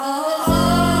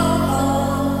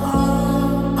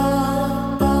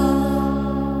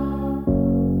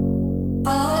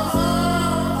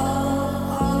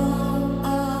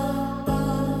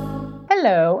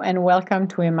welcome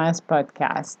to Emma's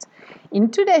podcast.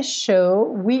 In today's show,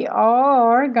 we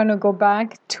are going to go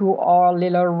back to our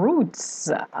little roots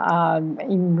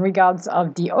in regards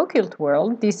of the occult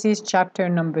world. This is chapter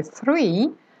number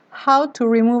 3, How to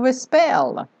Remove a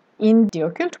Spell. In the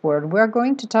occult world, we are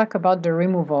going to talk about the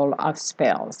removal of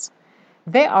spells.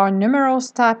 There are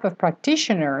numerous types of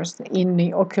practitioners in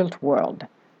the occult world.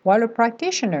 While a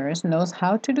practitioner knows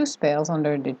how to do spells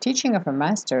under the teaching of a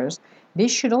master, they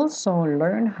should also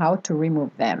learn how to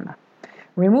remove them.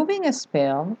 Removing a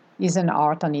spell is an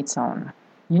art on its own.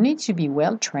 You need to be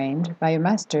well trained by a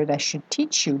master that should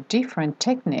teach you different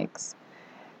techniques,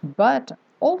 but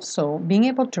also being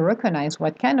able to recognize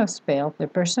what kind of spell the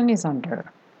person is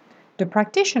under. The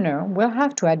practitioner will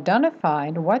have to identify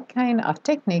what kind of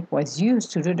technique was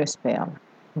used to do the spell.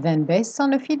 Then, based on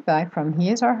the feedback from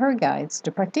his or her guides,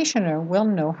 the practitioner will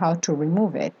know how to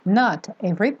remove it. Not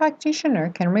every practitioner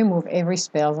can remove every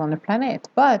spell on the planet,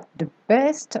 but the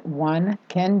best one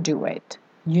can do it.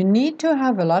 You need to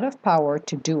have a lot of power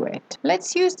to do it.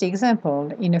 Let's use the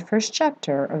example in the first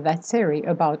chapter of that series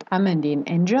about Amandine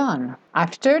and John.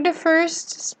 After the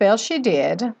first spell she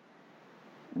did,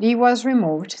 he was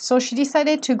removed, so she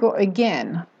decided to go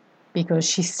again because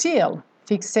she still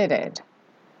fixated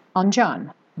on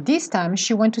John. This time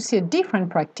she went to see a different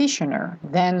practitioner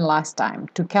than last time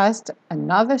to cast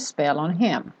another spell on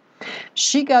him.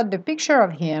 She got the picture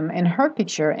of him and her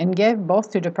picture and gave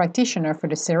both to the practitioner for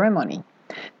the ceremony.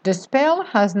 The spell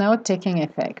has now taken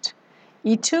effect.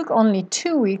 It took only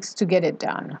 2 weeks to get it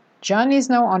done. John is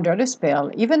now under the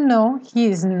spell, even though he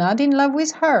is not in love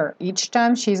with her. Each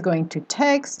time she is going to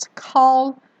text,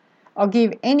 call, or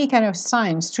give any kind of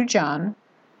signs to John,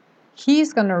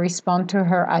 he's going to respond to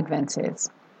her advances.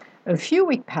 A few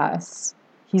weeks pass.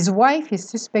 His wife is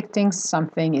suspecting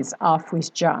something is off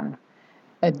with John.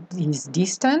 He's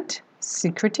distant,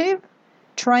 secretive,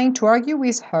 trying to argue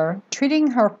with her, treating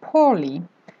her poorly,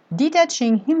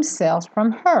 detaching himself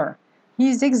from her. He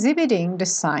is exhibiting the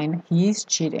sign he is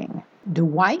cheating. The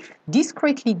wife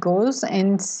discreetly goes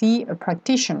and sees a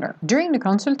practitioner. During the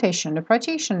consultation, the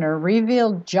practitioner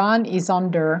revealed John is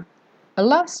under a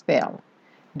love spell.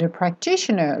 The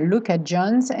practitioner looks at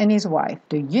John and his wife.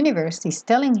 The universe is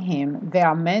telling him they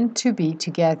are meant to be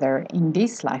together in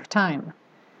this lifetime.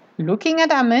 Looking at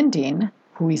Amandine,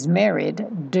 who is married,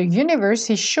 the universe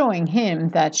is showing him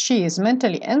that she is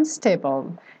mentally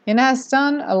unstable and has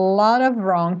done a lot of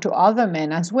wrong to other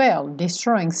men as well,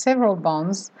 destroying several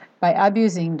bonds by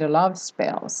abusing the love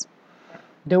spells.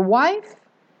 The wife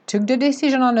took the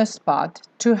decision on the spot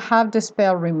to have the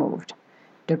spell removed.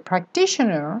 The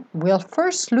practitioner will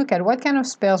first look at what kind of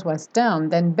spells was done,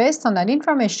 then based on that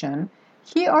information,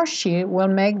 he or she will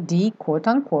make the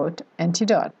quote-unquote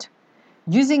antidote.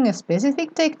 Using a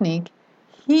specific technique,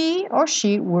 he or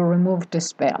she will remove the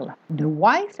spell. The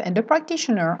wife and the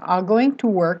practitioner are going to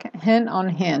work hand on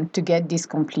hand to get this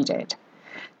completed.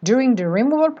 During the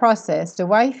removal process, the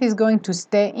wife is going to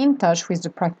stay in touch with the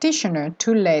practitioner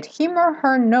to let him or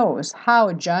her know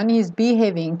how John is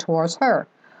behaving towards her.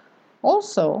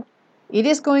 Also, it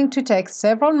is going to take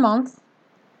several months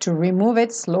to remove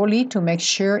it slowly to make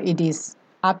sure it is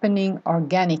happening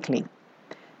organically.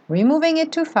 Removing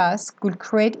it too fast could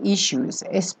create issues,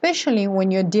 especially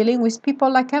when you're dealing with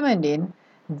people like Amandine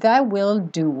that will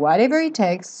do whatever it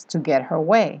takes to get her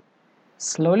way.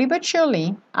 Slowly but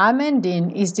surely,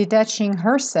 Amandine is detaching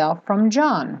herself from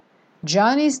John.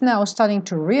 John is now starting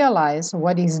to realize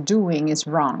what he's doing is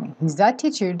wrong. His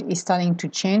attitude is starting to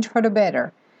change for the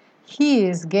better. He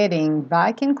is getting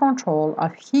back in control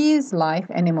of his life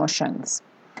and emotions.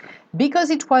 Because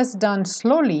it was done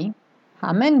slowly,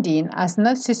 Amandine has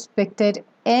not suspected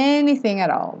anything at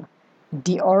all.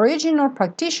 The original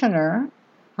practitioner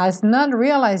has not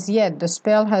realized yet the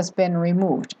spell has been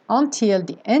removed until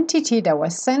the entity that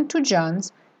was sent to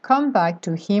John's come back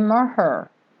to him or her.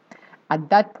 At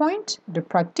that point, the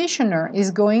practitioner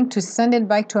is going to send it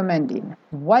back to Amandine.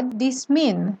 What this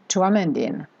means to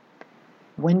Amandine?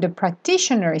 When the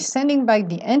practitioner is sending back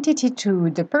the entity to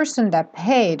the person that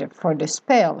paid for the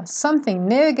spell, something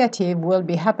negative will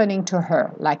be happening to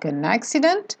her, like an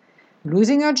accident,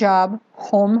 losing her job,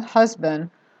 home,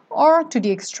 husband, or to the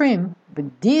extreme, but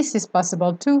this is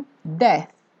possible too,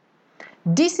 death.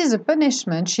 This is a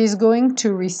punishment she is going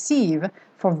to receive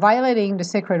for violating the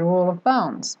sacred rule of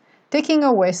bonds, taking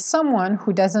away someone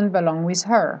who doesn't belong with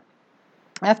her.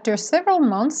 After several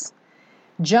months,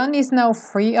 John is now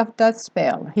free of that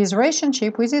spell. His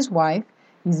relationship with his wife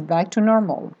is back to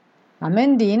normal.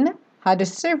 Amandine had a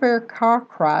severe car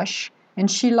crash and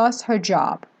she lost her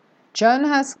job. John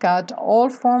has cut all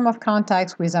form of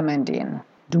contacts with Amandine.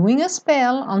 Doing a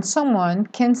spell on someone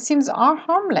can seem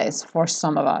harmless for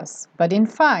some of us, but in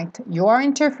fact, you are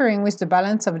interfering with the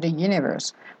balance of the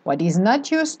universe. What is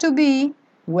not yours to be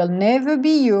will never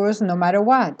be yours no matter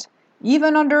what.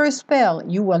 Even under a spell,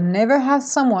 you will never have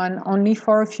someone only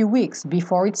for a few weeks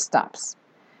before it stops.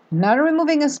 Not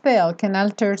removing a spell can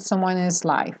alter someone else's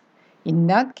life. In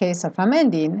that case of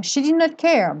Amandine, she did not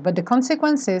care, but the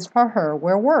consequences for her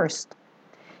were worse.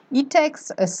 It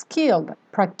takes a skilled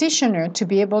practitioner to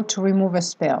be able to remove a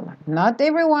spell. Not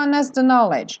everyone has the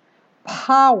knowledge,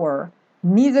 power,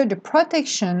 neither the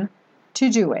protection to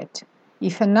do it.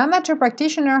 If an amateur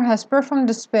practitioner has performed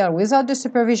the spell without the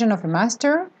supervision of a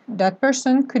master, that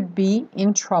person could be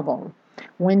in trouble.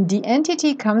 When the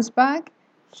entity comes back,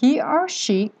 he or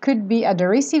she could be at the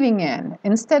receiving end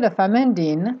instead of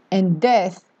Amandine, and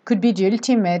death could be the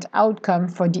ultimate outcome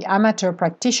for the amateur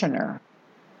practitioner.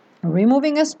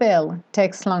 Removing a spell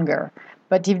takes longer,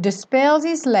 but if the spell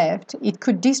is left, it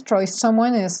could destroy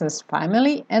someone else's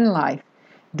family and life.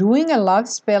 Doing a love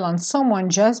spell on someone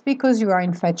just because you are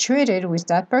infatuated with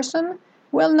that person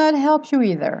will not help you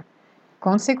either.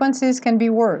 Consequences can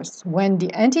be worse when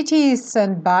the entity is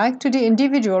sent back to the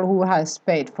individual who has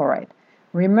paid for it.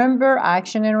 Remember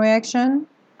action and reaction?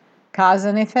 Cause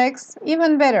and effects?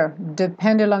 Even better, the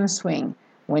pendulum swing.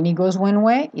 When it goes one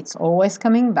way, it's always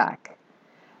coming back.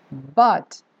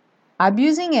 But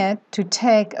abusing it to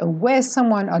take away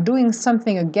someone or doing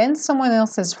something against someone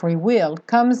else's free will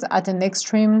comes at an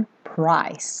extreme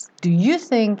price. Do you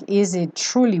think is it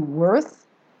truly worth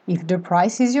if the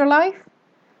price is your life?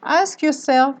 Ask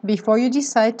yourself before you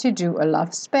decide to do a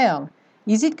love spell.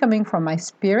 Is it coming from my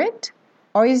spirit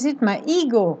or is it my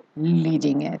ego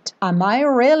leading it? Am I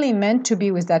really meant to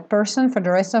be with that person for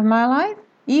the rest of my life?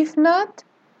 If not,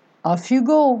 off you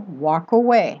go, walk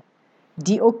away.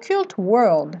 The occult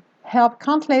world helps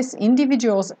countless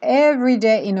individuals every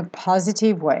day in a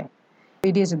positive way.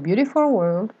 It is a beautiful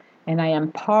world, and I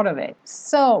am part of it.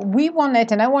 So I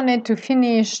wanted to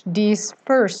finish this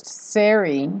first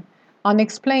series on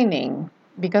explaining,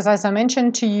 because as I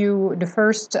mentioned to you, the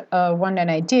first one that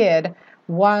I did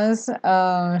was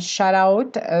shout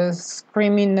out,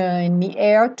 screaming in the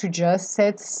air to just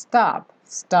say stop.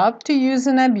 Stop to use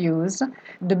and abuse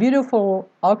the beautiful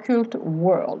occult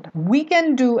world. We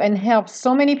can do and help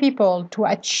so many people to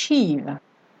achieve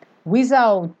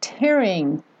without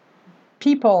tearing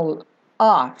people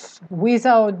off,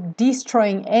 without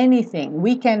destroying anything.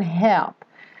 We can help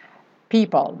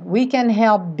people. We can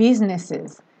help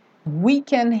businesses. We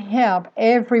can help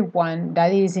everyone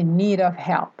that is in need of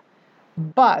help.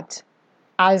 But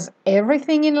as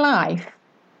everything in life,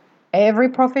 every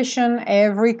profession,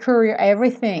 every career,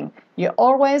 everything, you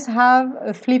always have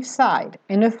a flip side.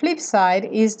 And the flip side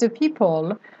is the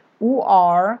people who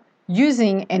are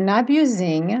using and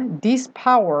abusing this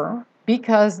power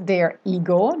because their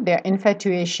ego, their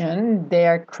infatuation,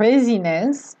 their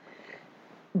craziness,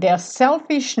 their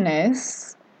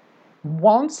selfishness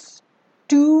wants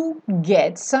to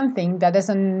get something that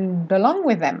doesn't belong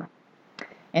with them.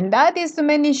 And that is the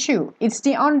main issue. It's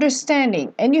the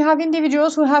understanding. And you have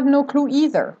individuals who have no clue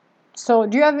either. So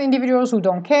you have individuals who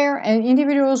don't care and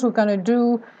individuals who are going to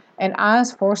do and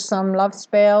ask for some love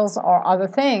spells or other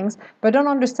things, but don't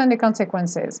understand the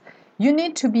consequences. You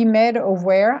need to be made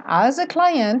aware as a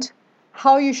client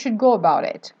how you should go about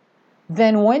it.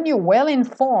 Then when you're well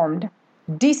informed,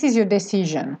 this is your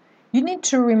decision. You need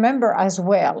to remember as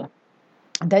well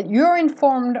that you're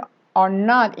informed or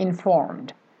not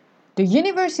informed. The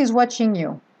universe is watching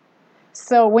you.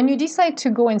 So when you decide to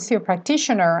go and see a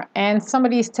practitioner and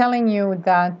somebody is telling you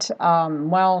that,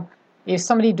 if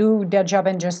somebody do their job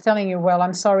and just telling you, well,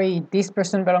 I'm sorry, this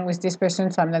person belongs with this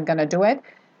person, so I'm not going to do it,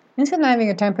 instead of having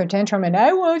a temper tantrum and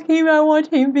I want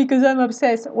him because I'm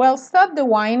obsessed. Well, stop the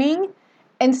whining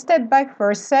and step back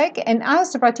for a sec and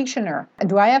ask the practitioner,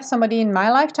 do I have somebody in my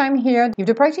lifetime here? If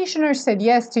the practitioner said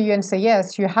yes to you and say,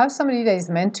 yes, you have somebody that is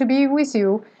meant to be with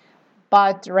you,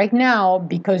 but right now,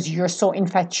 because you're so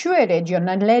infatuated, you're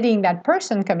not letting that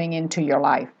person coming into your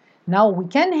life. Now we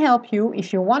can help you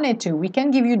if you wanted to. We can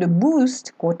give you the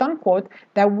boost, quote unquote,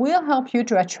 that will help you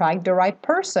to attract the right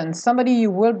person, somebody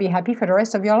you will be happy for the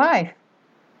rest of your life.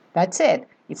 That's it.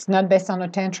 It's not based on a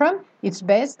tantrum. It's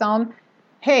based on,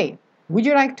 hey, would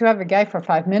you like to have a guy for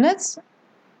 5 minutes?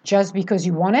 Just because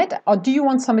you want it? Or do you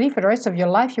want somebody for the rest of your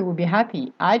life you will be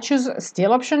happy? I choose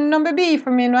still option number B for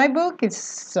me in my book.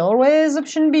 It's always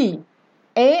option B.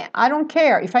 A, I don't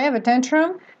care. If I have a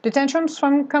tantrum, the tantrums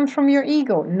come from your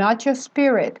ego, not your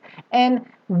spirit. And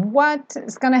what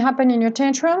is going to happen in your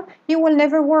tantrum? It will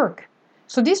never work.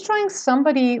 So destroying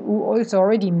somebody who is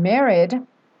already married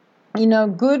in a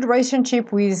good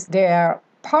relationship with their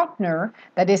partner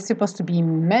that is supposed to be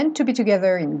meant to be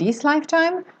together in this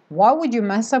lifetime, why would you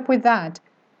mess up with that?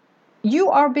 You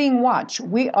are being watched.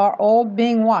 We are all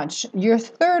being watched. Your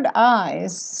third eye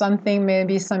is something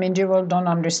maybe some individuals don't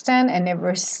understand and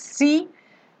never see,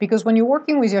 because when you're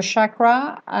working with your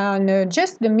chakra, on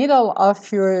just the middle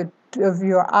of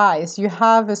your eyes, you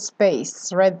have a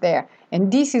space right there,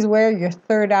 and this is where your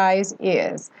third eye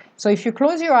is. So if you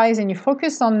close your eyes and you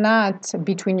focus on that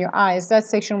between your eyes, that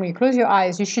section where you close your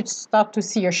eyes, you should start to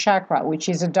see your chakra, which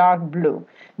is a dark blue.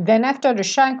 Then after the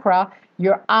chakra,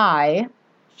 your eye,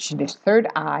 the third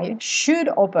eye, should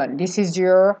open. This is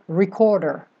your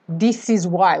recorder. This is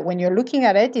why when you're looking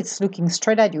at it, it's looking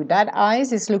straight at you. That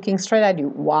eyes is looking straight at you.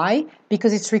 Why?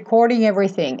 Because it's recording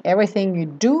everything. Everything you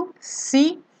do,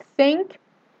 see, think,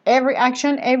 every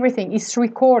action, everything is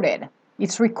recorded.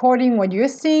 It's recording what you're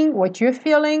seeing, what you're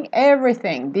feeling,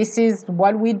 everything. This is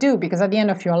what we do, because at the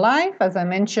end of your life, as I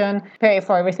mentioned, pay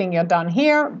for everything you've done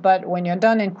here, but when you're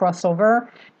done and cross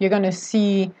over, you're going to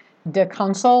see the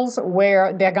consoles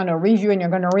where they're going to review, and you're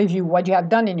going to review what you have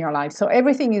done in your life. So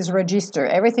everything is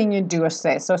registered. Everything you do is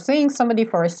said. So seeing somebody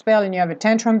for a spell and you have a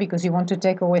tantrum because you want to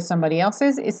take away somebody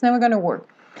else's, it's never going to work.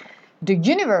 The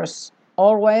universe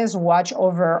always watch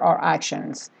over our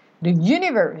actions. The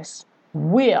universe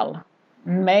will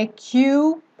make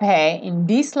you pay in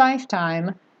this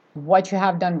lifetime what you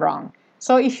have done wrong.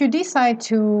 So if you decide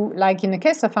to, like in the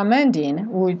case of Amandine,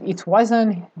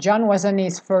 John wasn't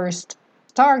his first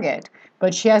target,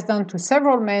 but she has done to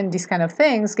several men these kind of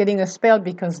things, getting a spell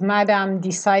because Madame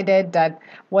decided that,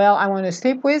 well, I want to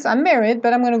sleep with, I'm married,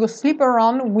 but I'm going to go sleep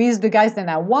around with the guys that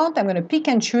I want. I'm going to pick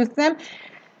and choose them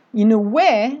in a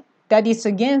way that is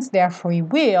against their free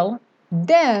will.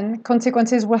 Then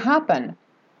consequences will happen.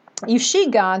 If she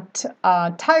got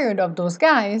tired of those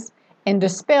guys and the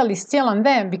spell is still on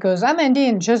them, because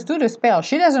Amandine just do the spell,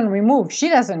 she doesn't remove, she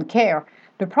doesn't care.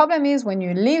 The problem is when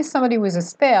you leave somebody with a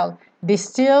spell, they're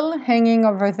still hanging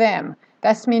over them.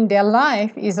 That means their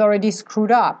life is already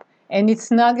screwed up, and it's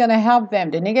not going to help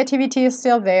them. The negativity is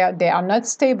still there. They are not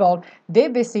stable. They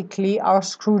basically are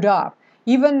screwed up.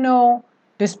 Even though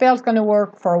the spell's going to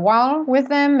work for a while with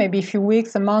them, maybe a few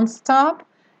weeks, a month top,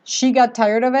 she got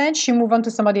tired of it. She moved on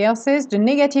to somebody else's. The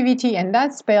negativity and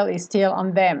that spell is still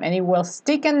on them, and it will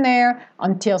stick in there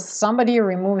until somebody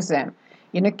removes them.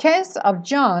 In the case of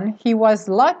John, he was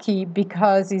lucky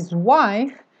because his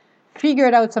wife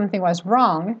figured out something was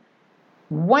wrong,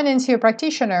 went and see a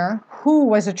practitioner who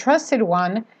was a trusted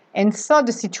one and saw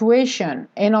the situation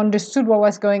and understood what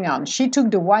was going on. She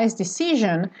took the wise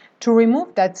decision to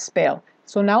remove that spell.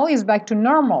 So now he's back to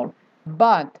normal.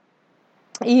 But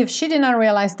if she did not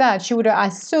realize that, she would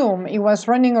have assumed he was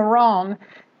running around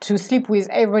to sleep with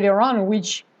everybody around,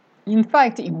 which in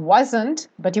fact it wasn't,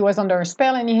 but he was under a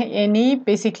spell, and he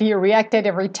basically reacted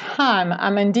every time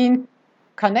Amandine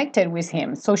connected with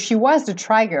him. So she was the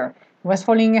trigger. He was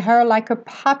following her like a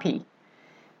puppy.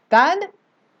 That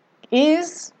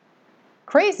is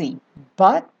crazy,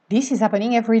 but this is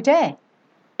happening every day.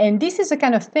 And this is the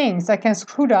kind of things that can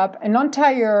screw up an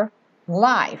entire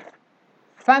life,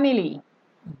 family,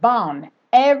 bond,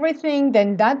 everything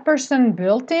that person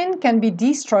built in can be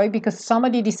destroyed because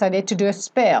somebody decided to do a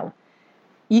spell.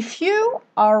 If you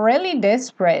are really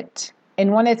desperate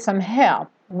and wanted some help,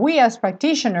 we as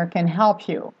practitioners can help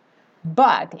you.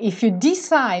 But if you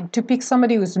decide to pick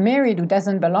somebody who's married who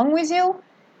doesn't belong with you,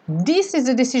 this is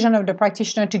the decision of the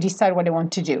practitioner to decide what they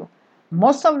want to do.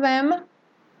 Most of them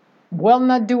will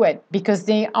not do it because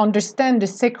they understand the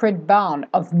sacred bond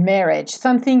of marriage,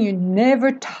 something you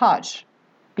never touch.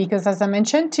 Because as I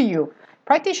mentioned to you,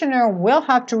 practitioner will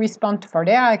have to respond for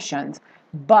their actions,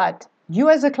 but you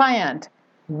as a client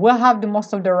will have the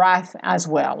most of the wrath as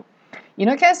well. In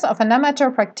the case of an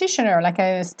amateur practitioner, like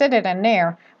I stated in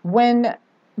there, when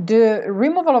the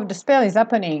removal of the spell is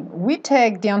happening, we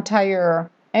take the entire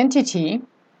entity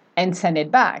and send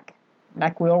it back.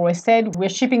 Like we always said, we're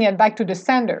shipping it back to the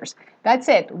senders. That's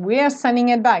it. We're sending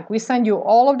it back. We send you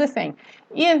all of the thing.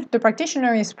 If the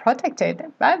practitioner is protected,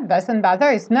 that doesn't matter.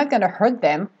 It's not going to hurt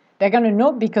them. They're going to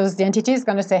know because the entity is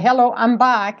going to say, hello, I'm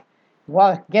back.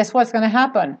 Well, guess what's going to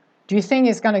happen? Do you think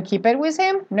it's going to keep it with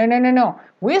him? No.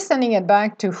 We're sending it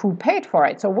back to who paid for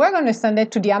it. So we're going to send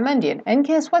it to the Amandine. And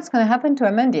guess what's going to happen to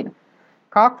Amandine?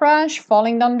 Car crash,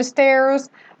 falling down the stairs,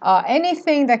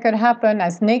 anything that could happen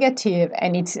as negative,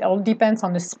 and it all depends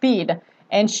on the speed.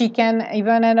 And she can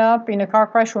even end up in a car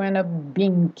crash or end up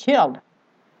being killed.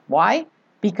 Why?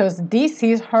 Because this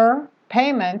is her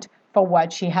payment for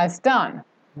what she has done.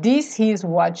 This is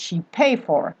what she paid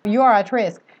for. You are at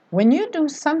risk. When you do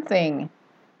something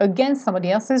against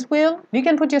somebody else's will, you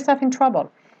can put yourself in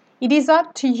trouble. It is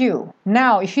up to you.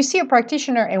 Now, if you see a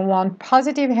practitioner and want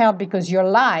positive help because your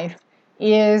life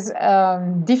is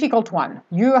a difficult one,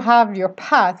 you have your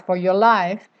path for your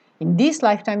life in this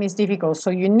lifetime is difficult,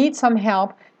 so you need some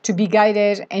help to be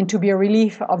guided and to be a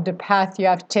relief of the path you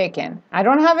have taken. I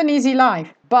don't have an easy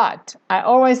life, but I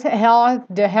always have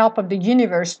the help of the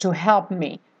universe to help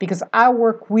me because I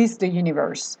work with the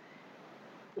universe.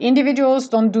 Individuals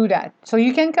don't do that. So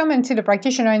you can come and see the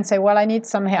practitioner and say, well, I need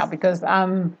some help because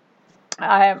okay,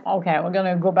 we're going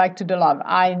to go back to the love.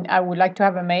 I would like to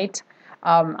have a mate.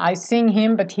 I seen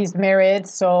him, but he's married,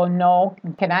 so no.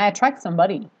 Can I attract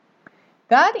somebody?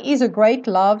 That is a great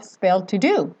love spell to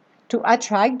do, to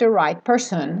attract the right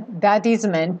person that is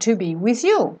meant to be with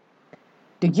you.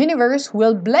 The universe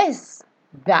will bless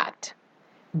that.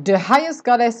 The highest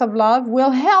goddess of love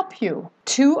will help you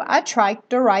to attract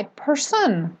the right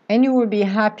person. And you will be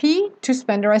happy to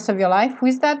spend the rest of your life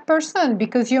with that person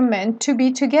because you're meant to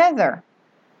be together.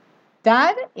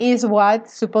 That is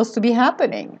what's supposed to be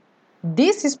happening.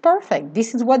 This is perfect.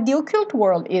 This is what the occult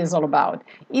world is all about.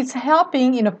 It's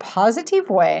helping in a positive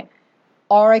way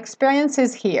our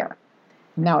experiences here.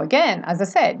 Now, again, as I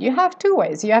said, you have two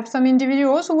ways. You have some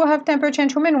individuals who have temper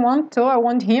tantrum and I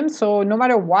want him, so no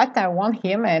matter what, I want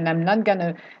him, and I'm not going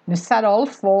to settle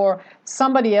for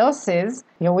somebody else's.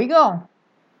 Here we go.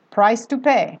 Price to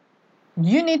pay.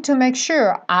 You need to make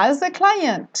sure, as a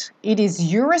client, it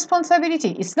is your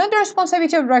responsibility. It's not the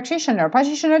responsibility of the practitioner.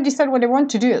 Practitioner decide what they want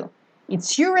to do.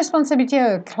 It's your responsibility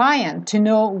as a client to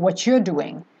know what you're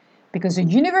doing. Because the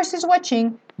universe is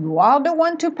watching, you are the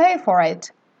one to pay for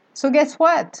it. So guess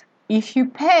what? If you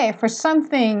pay for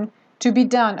something to be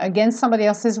done against somebody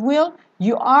else's will,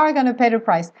 you are going to pay the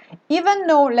price. Even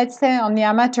though, let's say on the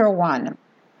amateur one,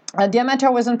 the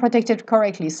amateur wasn't protected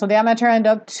correctly, so the amateur ended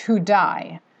up to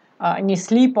die in his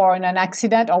sleep or in an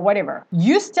accident or whatever.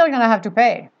 You're still going to have to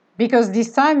pay. Because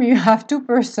this time you have two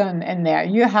persons in there.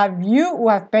 You have you who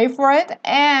have paid for it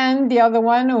and the other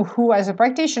one who as a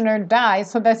practitioner died.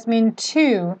 So that means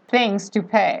two things to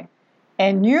pay.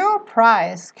 And your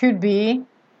price could be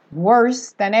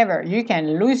worse than ever. You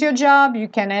can lose your job. You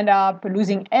can end up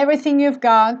losing everything you've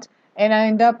got and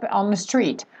end up on the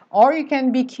street. Or you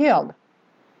can be killed.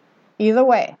 Either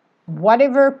way,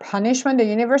 whatever punishment the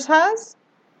universe has,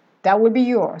 that will be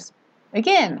yours.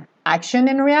 Again, action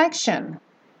and reaction.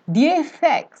 The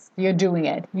effects you're doing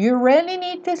it. You really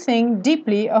need to think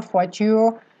deeply of what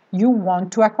you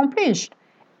want to accomplish.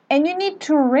 And you need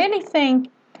to really think,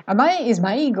 is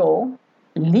my ego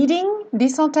leading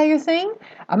this entire thing?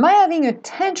 Am I having a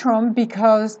tantrum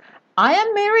because I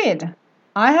am married?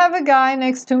 I have a guy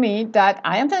next to me that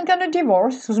I am not going to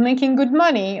divorce, who's making good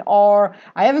money, or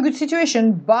I have a good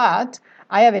situation, but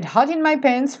I have it hot in my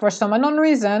pants for some unknown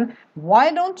reason.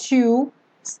 Why don't you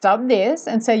stop this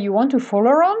and say you want to fool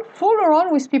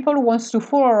around with people who wants to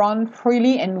fool around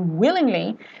freely and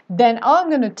willingly? Then I'm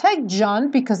going to take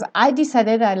John because I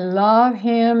decided I love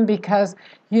him because,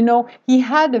 he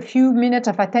had a few minutes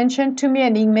of attention to me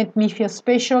and he made me feel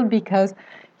special because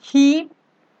he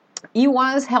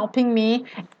was helping me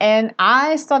and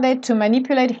I started to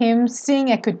manipulate him,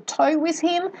 seeing I could toy with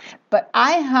him, but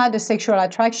I had a sexual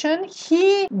attraction.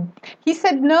 He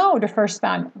said no the first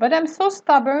time, but I'm so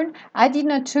stubborn, I did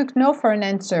not take no for an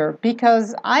answer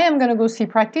because I am going to go see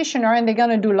practitioner and they're going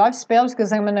to do love spells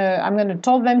because I'm going to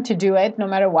tell them to do it no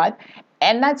matter what.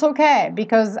 And that's okay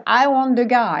because I want the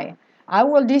guy. I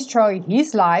will destroy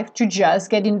his life to just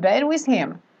get in bed with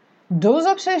him. Those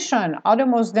obsessions are the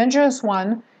most dangerous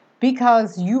one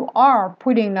because you are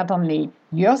putting not only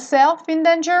yourself in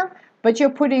danger, but you're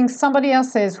putting somebody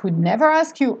else's who'd never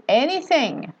ask you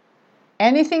anything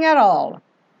at all,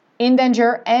 in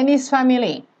danger, and his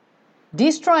family.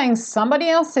 Destroying somebody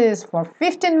else's for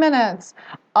 15 minutes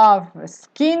of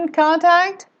skin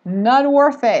contact, not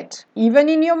worth it. Even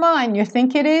in your mind, you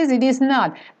think it is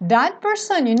not. That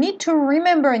person, you need to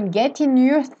remember and get in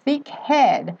your thick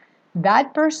head,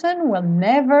 that person will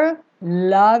never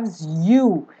loves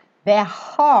you. Their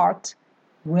heart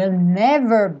will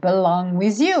never belong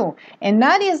with you. And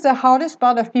that is the hardest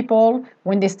part of people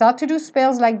when they start to do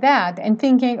spells like that and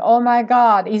thinking, oh my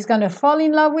God, he's going to fall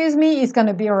in love with me, he's going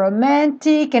to be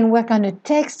romantic, and we're going to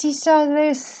text each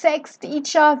other, sext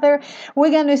each other.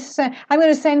 I'm going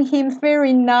to send him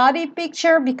very naughty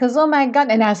picture because, oh my God,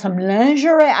 and I have some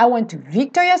lingerie. I went to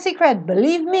Victoria's Secret.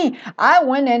 Believe me, I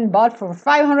went and bought for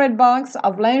 $500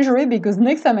 of lingerie because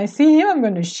next time I see him, I'm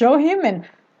going to show him. And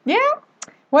yeah,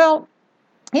 well,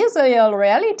 here's a real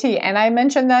reality, and I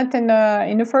mentioned that in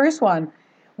the first one.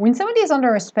 When somebody is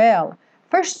under a spell,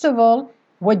 first of all,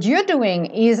 What you're doing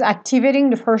is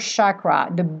activating the first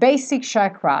chakra, the basic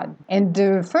chakra. And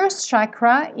the first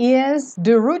chakra is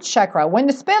the root chakra. When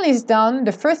the spell is done,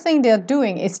 the first thing they're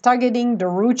doing is targeting the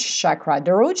root chakra.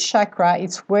 The root chakra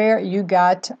is where you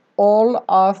got all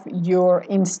of your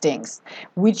instincts,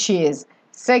 which is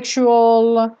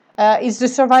sexual, it's the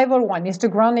survival one, it's the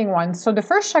grounding one. So the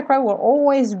first chakra will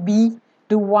always be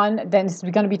the one that is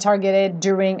going to be targeted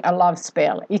during a love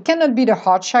spell. It cannot be the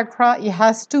heart chakra, it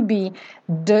has to be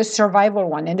the survival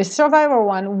one. And the survival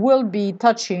one will be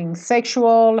touching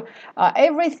sexual,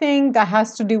 everything that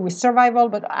has to do with survival,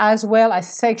 but as well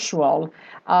as sexual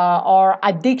or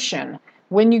addiction.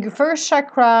 When your first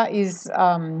chakra is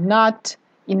not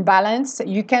in balance,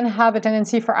 you can have a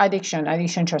tendency for addiction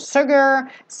to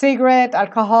sugar, cigarette,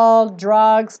 alcohol,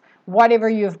 drugs, whatever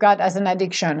you've got as an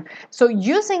addiction. So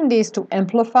using this to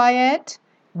amplify it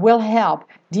will help.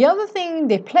 The other thing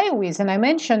they play with, and I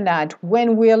mentioned that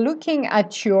when we're looking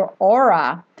at your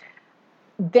aura,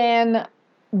 then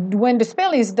when the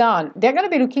spell is done, they're going to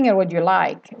be looking at what you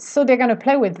like. So they're going to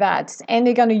play with that. And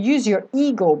they're going to use your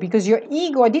ego, because your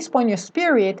ego, at this point, your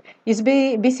spirit is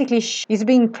basically is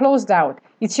being closed out.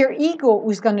 It's your ego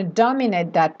who's going to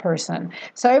dominate that person.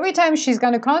 So every time she's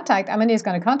going to contact, Amanda is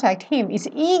going to contact him, his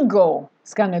ego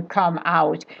is going to come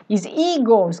out. His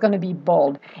ego is going to be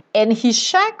bold. And his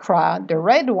chakra, the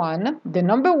red one, the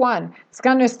number one, is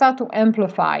going to start to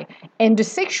amplify. And the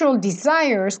sexual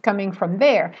desires coming from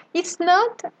there, it's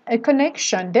not a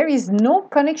connection. There is no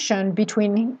connection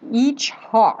between each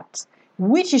heart,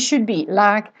 which it should be.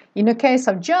 Like in the case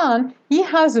of John, he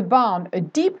has a bond, a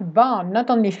deep bond, not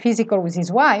only physical with his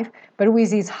wife, but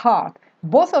with his heart.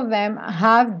 Both of them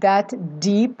have that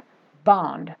deep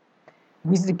bond.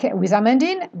 With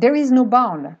Amandine, there is no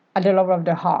bond at the level of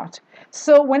the heart.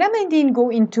 So when Amandine go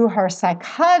into her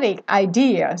psychotic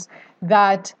ideas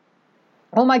that,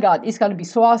 oh my God, it's going to be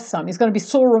so awesome, it's going to be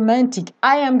so romantic,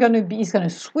 it's going to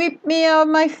sweep me off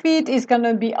my feet, it's going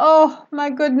to be, oh my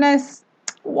goodness,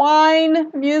 wine,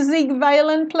 music,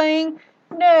 violin playing.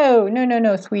 No,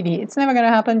 sweetie. It's never going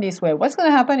to happen this way. What's going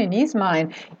to happen in his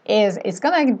mind is it's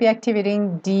going to be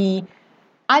activating the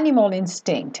animal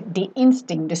instinct,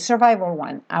 the survival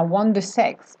one. I want the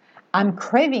sex. I'm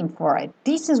craving for it.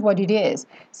 This is what it is.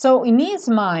 So in his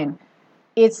mind,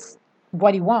 it's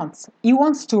what he wants. He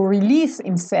wants to release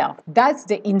himself. That's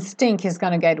the instinct he's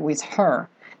going to get with her.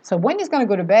 So when he's going to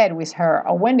go to bed with her,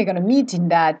 or when they're going to meet in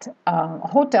that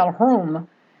hotel room,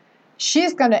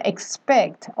 she's going to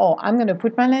expect, oh, I'm going to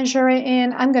put my lingerie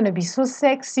in. I'm going to be so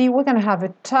sexy. We're going to have a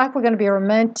talk. We're going to be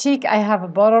romantic. I have a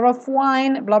bottle of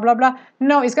wine, blah, blah, blah.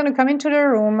 No, he's going to come into the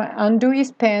room, undo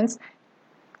his pants,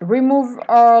 remove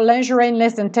lingerie in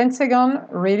less than 10 seconds,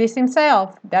 release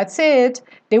himself. That's it.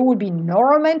 There will be no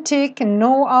romantic,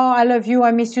 no, oh, I love you,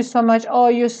 I miss you so much, oh,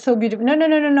 you're so beautiful.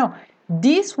 No.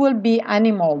 This will be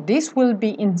animal. This will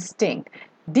be instinct.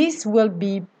 This will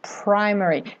be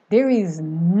primary. There is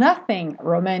nothing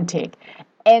romantic.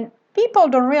 And people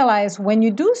don't realize when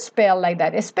you do spell like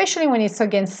that, especially when it's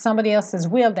against somebody else's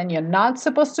will that you're not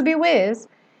supposed to be with,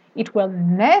 it will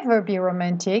never be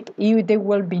romantic. There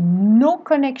will be no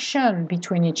connection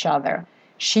between each other.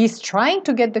 She's trying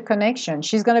to get the connection.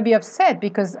 She's going to be upset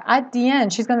because at the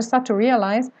end, she's going to start to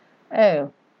realize,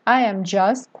 oh, I am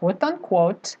just, quote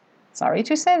unquote, sorry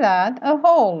to say that, a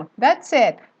hole. That's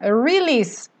it. A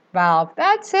release valve.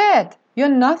 That's it. You're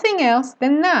nothing else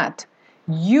than that.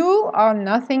 You are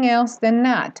nothing else than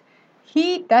that.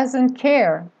 He doesn't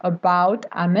care about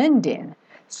Amandine.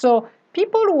 So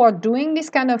people who are doing these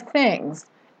kind of things,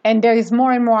 and there is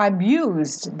more and more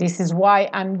abused. This is why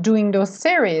I'm doing those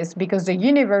series, because the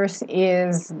universe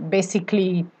is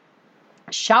basically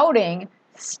shouting,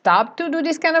 stop to do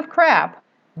this kind of crap,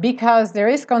 because there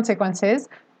is consequences.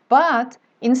 But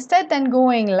instead than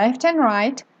going left and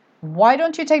right, why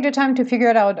don't you take the time to figure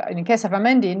it out? In the case of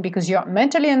Amandine, because you're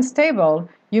mentally unstable,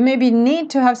 you maybe need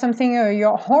to have something,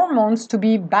 your hormones to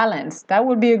be balanced. That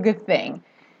would be a good thing.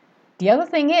 The other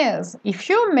thing is, if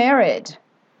you're married,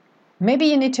 maybe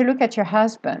you need to look at your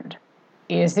husband.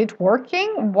 Is it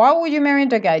working? Why would you marry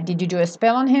the guy? Did you do a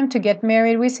spell on him to get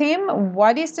married with him?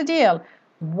 What is the deal?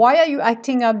 Why are you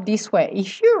acting up this way?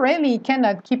 If you really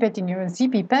cannot keep it in your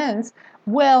zippy pants,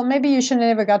 well, maybe you should have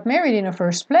never got married in the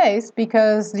first place,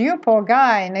 because your poor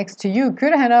guy next to you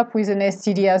could end up with an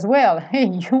STD as well. Hey,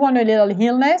 you want a little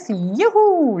illness?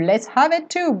 Yoo-hoo! Let's have it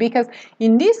too. Because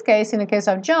in this case, in the case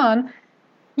of John,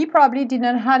 he probably did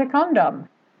not have a condom.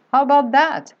 How about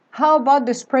that? How about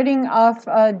the spreading of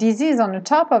disease on the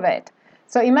top of it?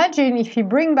 So imagine if he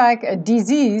bring back a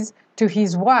disease to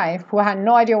his wife, who had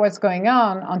no idea what's going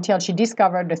on until she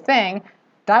discovered the thing.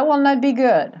 That will not be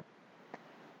good.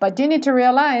 But you need to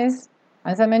realize,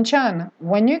 as I mentioned,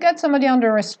 when you get somebody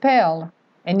under a spell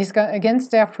and it's against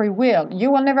their free will,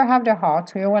 you will never have the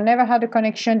heart, you will never have the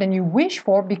connection that you wish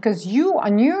for, because you,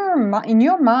 in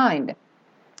your mind,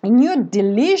 in your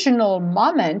delusional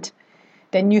moment,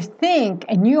 then you think,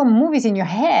 and your movies in your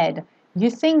head,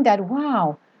 you think that,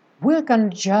 wow, we're going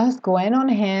to just go hand on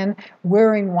hand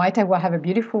wearing white. I will have a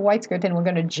beautiful white skirt and we're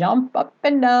going to jump up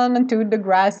and down into the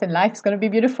grass and life's going to be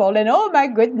beautiful. And oh my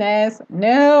goodness.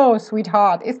 No,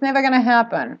 sweetheart, it's never going to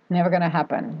happen. Never going to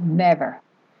happen. Never.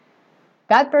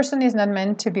 That person is not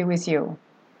meant to be with you.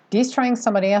 Destroying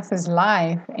somebody else's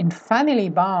life and family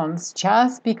bonds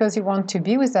just because you want to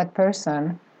be with that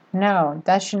person, no,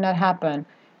 that should not happen.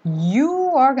 You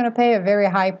are going to pay a very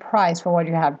high price for what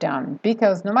you have done,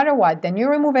 because no matter what, then you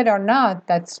remove it or not,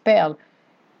 that spell,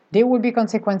 there will be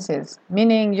consequences,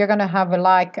 meaning you're going to have a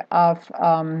lack of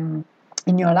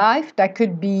in your life that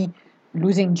could be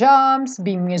losing jobs,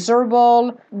 being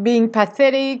miserable, being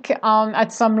pathetic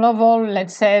at some level.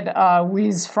 Let's say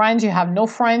with friends, you have no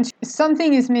friends.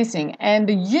 Something is missing, and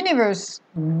the universe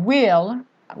will,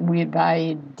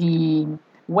 by the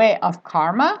way of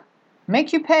karma,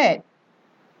 make you pay it.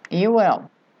 He will.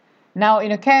 Now, in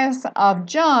the case of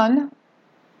John,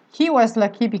 he was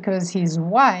lucky because his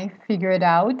wife figured it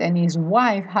out, and his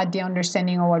wife had the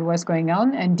understanding of what was going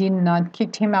on and did not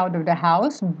kick him out of the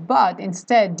house, but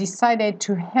instead decided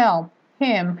to help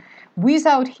him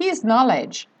without his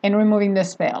knowledge in removing the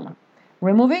spell.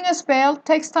 Removing a spell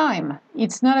takes time.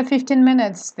 It's not a 15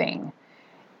 minutes thing.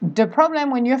 The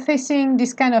problem when you're facing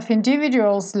this kind of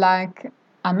individuals like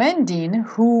Amandine,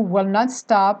 who will not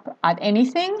stop at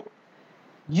anything,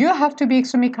 you have to be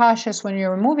extremely cautious when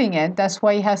you're removing it. That's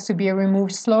why it has to be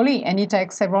removed slowly, and it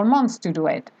takes several months to do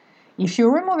it. If you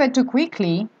remove it too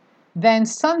quickly, then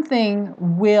something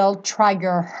will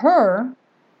trigger her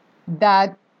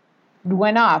that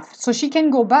went off. So she can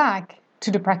go back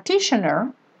to the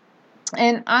practitioner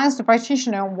and ask the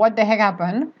practitioner what the heck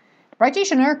happened. The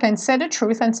practitioner can say the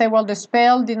truth and say, well, the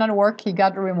spell did not work, he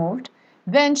got removed.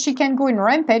 Then she can go in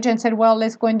rampage and say, well,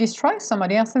 let's go and destroy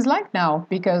somebody else's life now,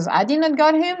 because I did not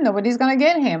got him, nobody's going to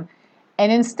get him.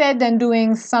 And instead than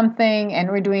doing something and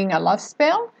redoing a love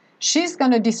spell, she's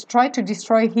going to try to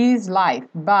destroy his life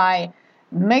by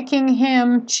making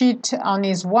him cheat on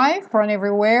his wife, run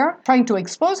everywhere, trying to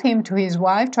expose him to his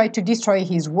wife, try to destroy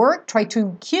his work, try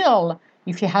to kill,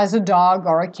 if he has a dog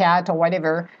or a cat or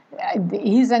whatever,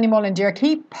 his animal, and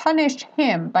directly punish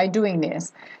him by doing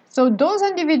this. So those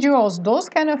individuals, those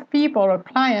kind of people or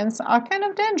clients are kind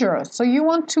of dangerous. So you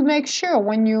want to make sure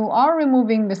when you are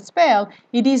removing the spell,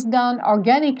 it is done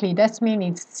organically. That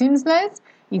means it's seamless,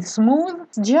 it's smooth,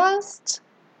 just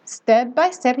step by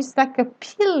step. It's like a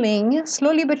peeling,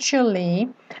 slowly but surely,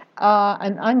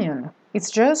 an onion. It's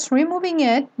just removing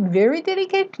it very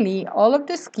delicately, all of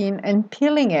the skin, and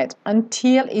peeling it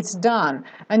until it's done.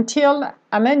 Until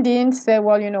Amandine said,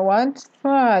 well, you know what?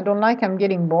 I don't like, I'm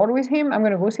getting bored with him. I'm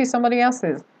going to go see somebody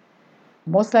else's.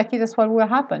 Most likely that's what will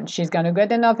happen. She's going to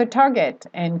get another target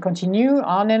and continue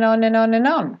on and on and on and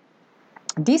on.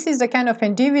 This is the kind of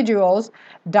individuals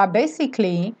that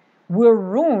basically will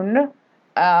ruin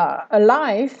a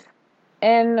life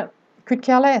and could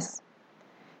care less.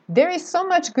 There is so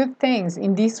much good things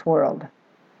in this world.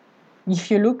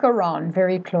 If you look around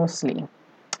very closely,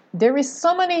 there is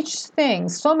so many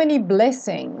things, so many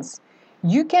blessings.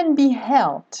 You can be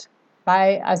helped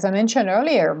by, as I mentioned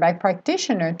earlier, by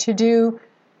practitioner to do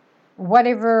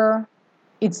whatever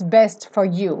it's best for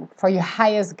you, for your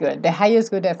highest good, the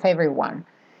highest good of everyone.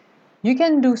 You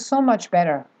can do so much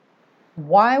better.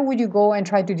 Why would you go and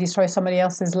try to destroy somebody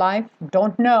else's life?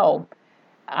 Don't know.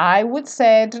 I would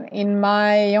say in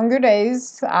my younger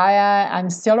days, I'm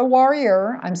still a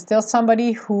warrior. I'm still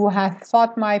somebody who has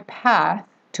fought my path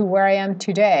to where I am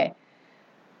today.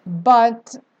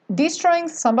 But destroying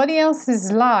somebody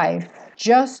else's life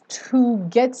just to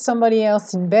get somebody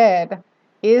else in bed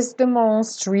is the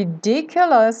most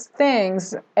ridiculous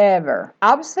things ever.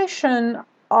 Obsession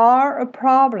are a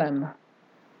problem.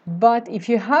 But if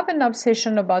you have an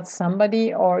obsession about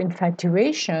somebody or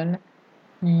infatuation,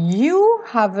 you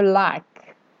have a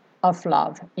lack of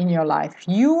love in your life.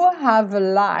 You have a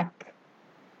lack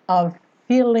of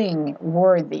feeling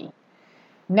worthy.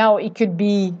 Now, it could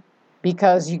be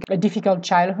because you had a difficult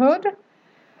childhood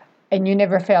and you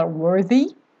never felt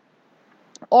worthy,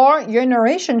 or you're in a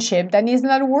relationship that is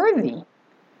not worthy.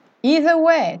 Either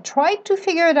way, try to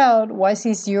figure it out what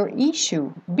is your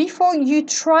issue before you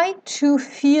try to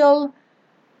feel.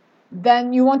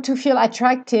 Then you want to feel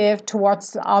attractive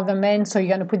towards other men, so you're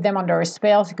going to put them under a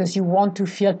spell because you want to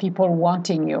feel people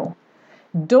wanting you.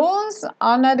 Those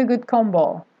are not a good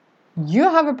combo. You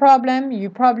have a problem, you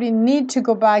probably need to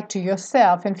go back to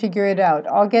yourself and figure it out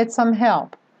or get some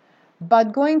help.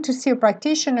 But going to see a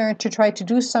practitioner to try to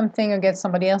do something against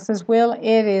somebody else's will,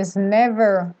 it is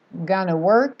never gonna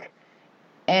work.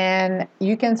 And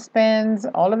you can spend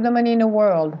all of the money in the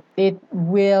world. It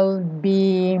will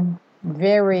be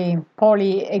very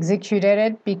poorly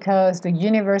executed because the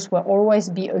universe will always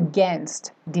be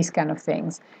against these kind of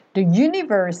things. The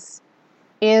universe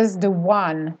is the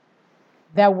one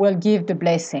that will give the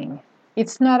blessing.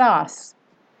 It's not us.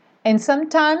 And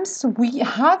sometimes we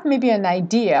have maybe an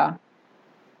idea.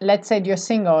 Let's say you're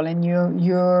single and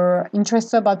you're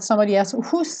interested about somebody else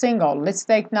who's single. Let's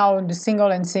take now the single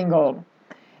and single.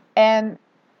 And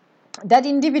that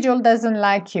individual doesn't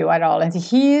like you at all. And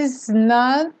he's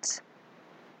not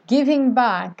giving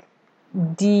back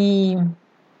the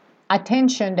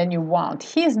attention that you want.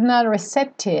 He's not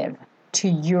receptive to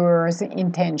your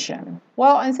intention.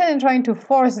 Well, instead of trying to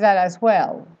force that as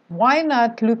well, why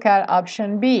not look at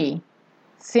option B?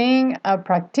 Seeing a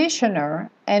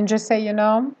practitioner and just say,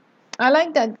 I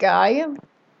like that guy.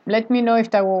 Let me know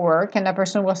if that will work. And that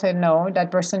person will say, no,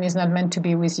 that person is not meant to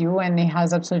be with you and he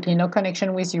has absolutely no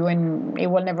connection with you and it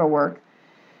will never work.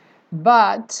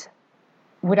 But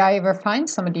would I ever find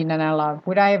somebody that I love?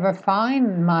 Would I ever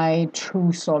find my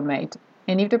true soulmate?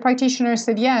 And if the practitioner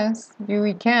said, yes,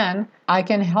 you can, I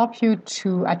can help you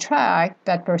to attract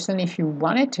that person if you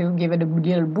wanted to, give it a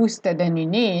little boost that then you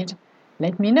need,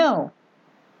 let me know.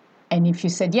 And if you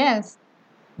said yes,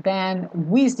 then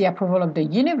with the approval of the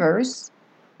universe,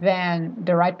 then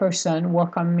the right person will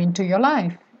come into your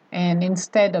life. And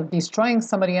instead of destroying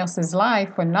somebody else's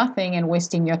life for nothing and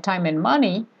wasting your time and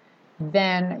money,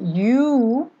 then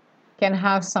you can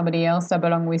have somebody else that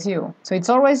belongs with you. So it's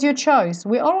always your choice.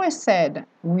 We always said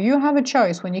you have a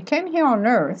choice. When you came here on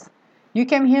earth, you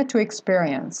came here to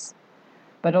experience.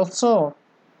 But also,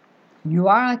 you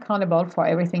are accountable for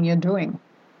everything you're doing.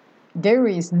 There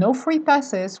is no free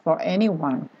passes for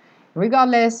anyone,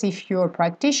 regardless if you're a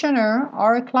practitioner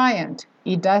or a client.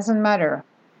 It doesn't matter.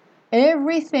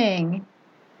 Everything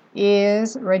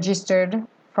is registered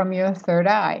from your third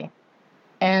eye.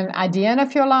 And at the end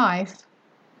of your life,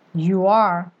 you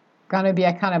are going to be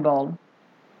accountable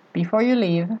before you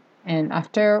leave. And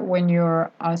after, when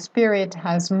your spirit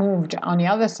has moved on the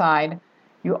other side,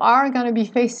 you are going to be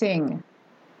facing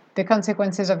the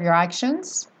consequences of your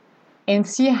actions and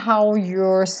see how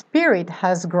your spirit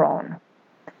has grown.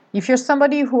 If you're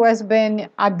somebody who has been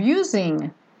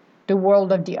abusing the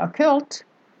world of the occult,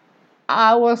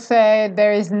 I will say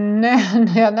they're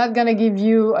not going to give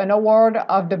you an award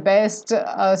of the best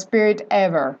spirit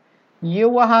ever. You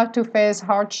will have to face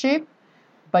hardship,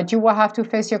 but you will have to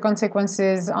face your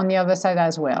consequences on the other side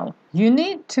as well. You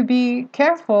need to be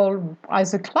careful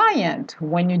as a client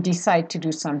when you decide to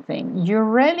do something. You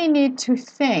really need to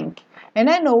think. And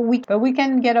I know we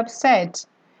can get upset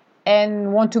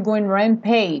and want to go in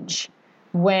rampage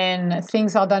when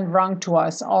things are done wrong to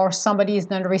us or somebody is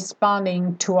not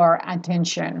responding to our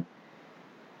attention.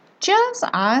 Just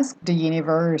ask the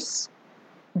universe.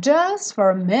 Just for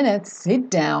a minute, sit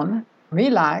down,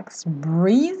 relax,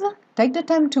 breathe. Take the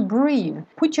time to breathe.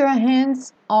 Put your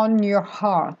hands on your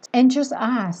heart and just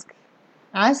ask.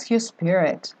 Ask your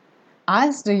spirit.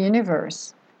 Ask the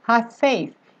universe. Have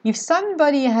faith. If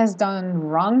somebody has done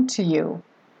wrong to you,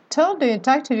 talk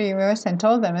to the universe and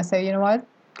tell them and say, you know what,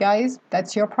 guys,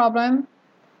 that's your problem.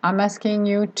 I'm asking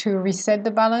you to reset the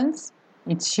balance.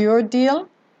 It's your deal.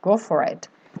 Go for it.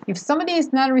 If somebody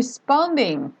is not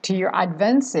responding to your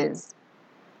advances,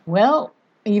 well,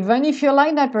 even if you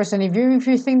like that person, if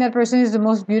you think that person is the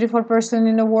most beautiful person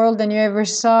in the world that you ever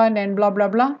saw and blah, blah,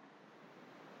 blah,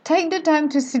 take the time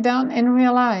to sit down and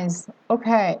realize,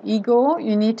 okay, ego,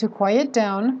 you need to quiet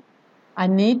down. I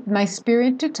need my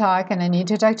spirit to talk and I need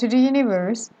to talk to the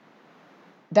universe.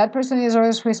 That person is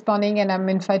always responding and I'm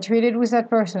infatuated with that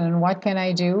person. What can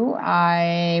I do?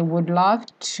 I would love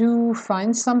to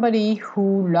find somebody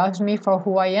who loves me for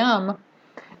who I am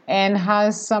and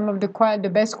has some of the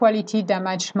best quality that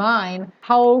match mine.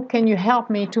 How can you help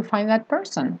me to find that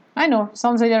person? I know,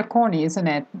 sounds a little corny, isn't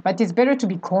it? But it's better to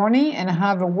be corny and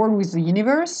have a word with the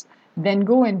universe than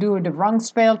go and do the wrong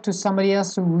spell to somebody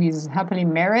else who is happily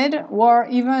married, or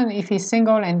even if he's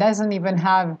single and doesn't even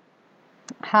have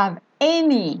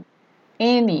any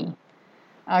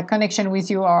connection with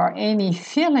you or any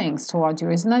feelings toward you,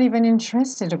 is not even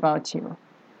interested about you.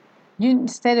 You,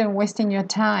 instead of wasting your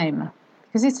time,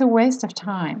 because it's a waste of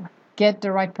time, get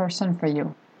the right person for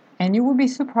you. And you will be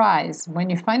surprised when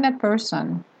you find that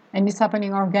person and it's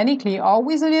happening organically or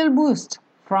with a little boost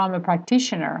from a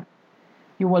practitioner.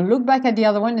 You will look back at the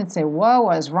other one and say, what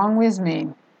was wrong with me?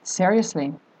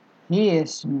 Seriously, he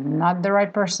is not the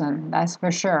right person, that's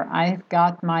for sure. I've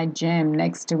got my gem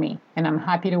next to me, and I'm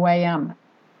happy the way I am.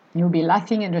 You'll be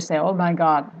laughing and just say, oh my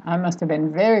God, I must have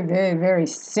been very, very, very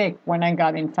sick when I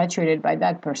got infatuated by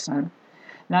that person.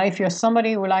 Now, if you're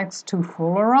somebody who likes to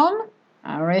fool around,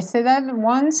 I already said that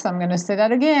once, I'm going to say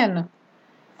that again.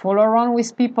 Fool around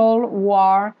with people who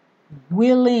are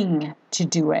willing to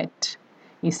do it.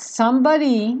 If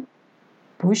somebody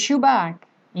push you back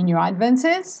in your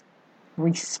advances,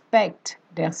 respect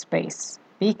their space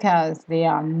because they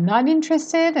are not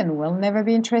interested and will never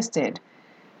be interested.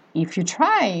 If you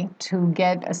try to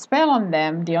get a spell on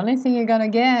them, the only thing you're going to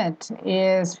get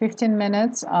is 15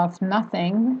 minutes of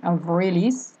nothing, of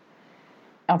release,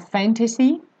 of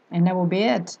fantasy, and that will be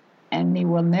it. And he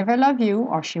will never love you,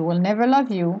 or she will never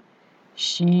love you.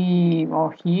 She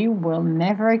or he will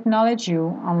never acknowledge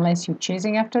you unless you're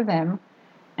chasing after them,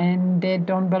 and they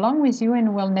don't belong with you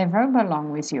and will never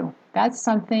belong with you. That's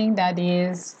something that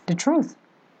is the truth.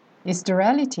 It's the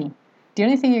reality. The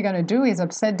only thing you're going to do is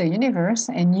upset the universe,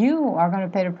 and you are going to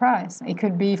pay the price. It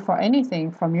could be for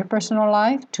anything from your personal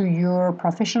life to your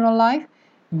professional life.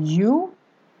 You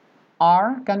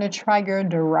are going to trigger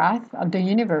the wrath of the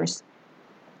universe.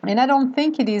 And I don't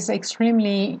think it is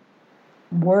extremely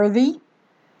worthy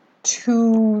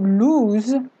to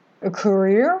lose a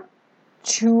career,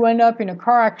 to end up in a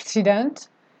car accident,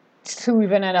 to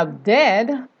even end up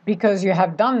dead because you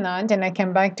have done that and I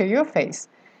came back to your face.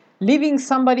 Leaving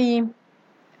somebody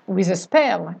with a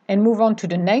spell and move on to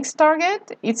the next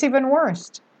target, it's even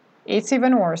worse. It's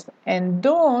even worse. And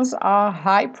those are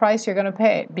high price you're going to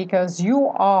pay because you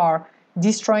are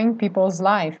destroying people's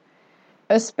life.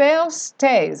 A spell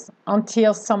stays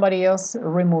until somebody else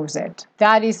removes it.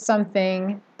 That is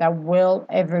something that will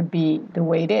ever be the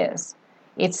way it is.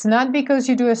 It's not because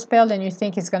you do a spell and you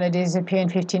think it's going to disappear in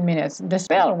 15 minutes. The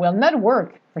spell will not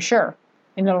work, for sure,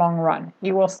 in the long run.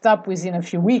 It will stop within a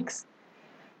few weeks.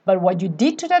 But what you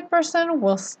did to that person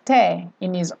will stay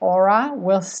in his aura,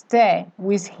 will stay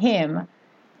with him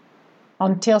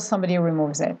until somebody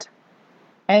removes it.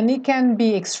 And it can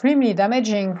be extremely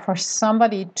damaging for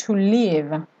somebody to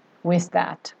live with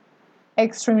that.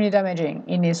 Extremely damaging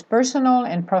in his personal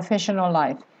and professional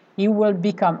life. He will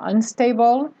become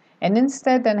unstable, and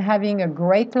instead of having a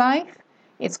great life,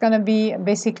 it's going to be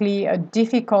basically a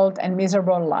difficult and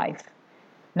miserable life.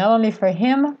 Not only for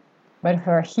him, but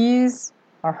for his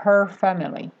or her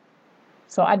family.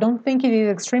 So I don't think it is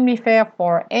extremely fair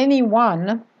for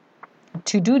anyone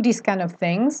to do these kind of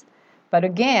things. But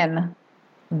again,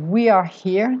 we are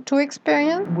here to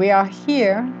experience. We are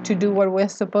here to do what we're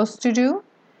supposed to do.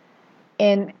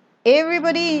 And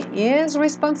everybody is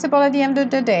responsible at the end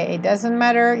of the day. It doesn't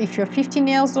matter if you're 15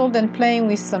 years old and playing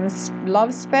with some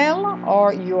love spell,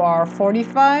 or you are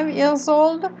 45 years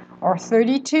old, or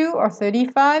 32 or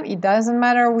 35. It doesn't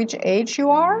matter which age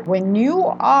you are. When you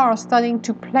are starting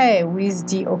to play with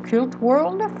the occult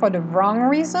world for the wrong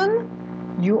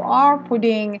reason, you are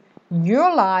putting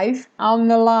your life on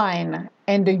the line,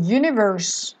 and the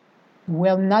universe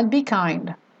will not be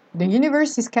kind. The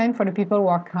universe is kind for the people who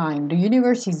are kind. The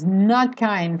universe is not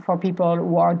kind for people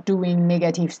who are doing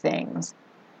negative things.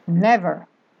 Never.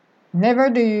 Never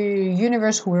the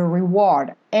universe will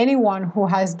reward anyone who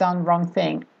has done wrong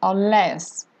thing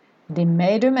unless they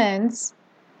made amends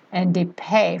and they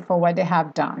pay for what they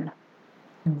have done.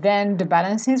 Then the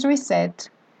balance is reset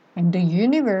and the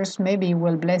universe maybe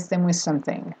will bless them with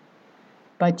something.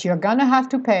 But you're going to have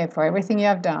to pay for everything you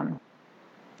have done.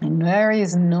 And there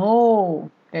is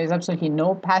absolutely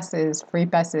no free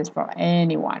passes for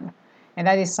anyone. And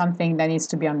that is something that needs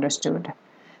to be understood.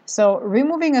 So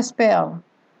removing a spell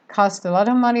costs a lot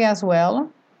of money as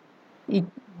well. It's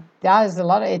a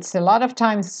lot of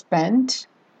time spent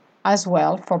as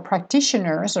well for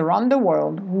practitioners around the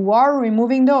world who are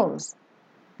removing those.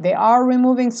 They are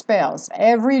removing spells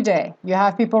every day. You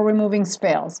have people removing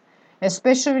spells,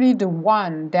 especially the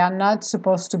one that are not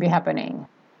supposed to be happening.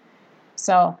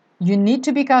 So you need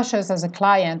to be cautious as a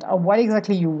client of what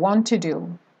exactly you want to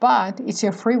do, but it's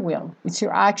your free will. It's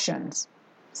your actions.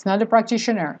 It's not the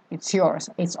practitioner. It's yours.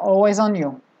 It's always on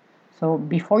you. So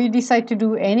before you decide to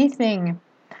do anything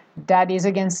that is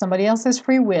against somebody else's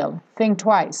free will, think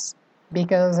twice,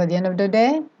 because at the end of the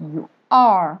day, you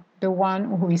are the one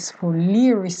who is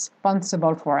fully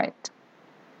responsible for it.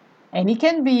 And it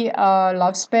can be a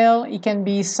love spell. It can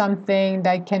be something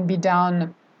that can be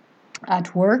done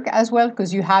at work as well,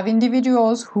 because you have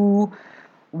individuals who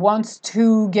wants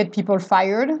to get people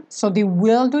fired, so they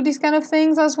will do these kind of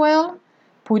things as well.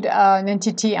 Put an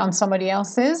entity on somebody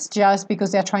else's just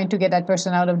because they're trying to get that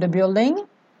person out of the building.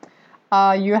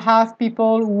 You have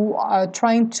people who are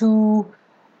trying to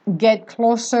get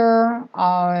closer.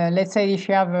 Let's say if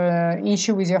you have an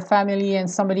issue with your family and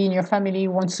somebody in your family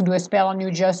wants to do a spell on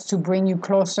you just to bring you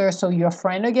closer so you're a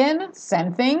friend again,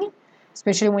 same thing,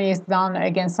 especially when it's done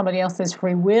against somebody else's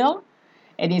free will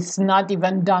and it's not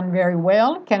even done very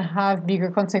well, can have bigger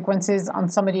consequences on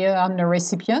somebody, on the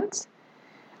recipient.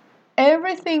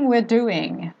 Everything we're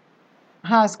doing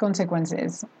has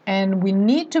consequences, and we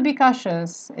need to be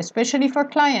cautious, especially for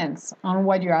clients, on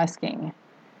what you're asking.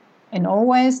 And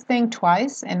always think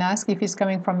twice and ask if it's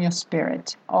coming from your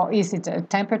spirit or is it a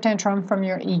temper tantrum from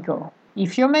your ego.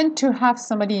 If you're meant to have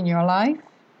somebody in your life,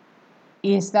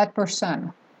 is that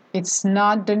person. It's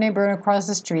not the neighbor across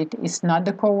the street. It's not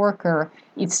the coworker.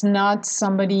 It's not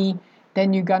somebody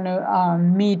that you're gonna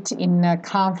meet in a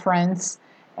conference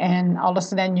and all of a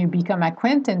sudden you become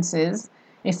acquaintances.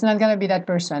 It's not gonna be that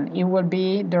person. It will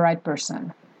be the right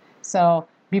person. So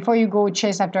before you go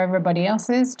chase after everybody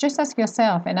else's, just ask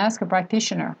yourself and ask a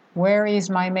practitioner, where is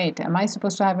my mate? Am I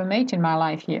supposed to have a mate in my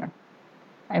life here?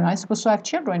 Am I supposed to have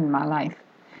children in my life?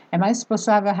 Am I supposed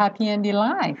to have a happy ending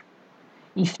life?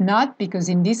 If not, because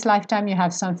in this lifetime you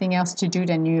have something else to do,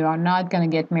 then you are not going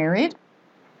to get married,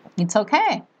 it's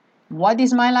okay. What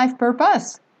is my life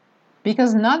purpose?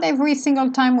 Because not every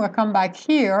single time we come back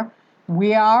here,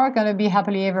 we are going to be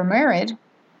happily ever married.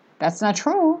 That's not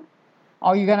true.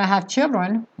 Or you're going to have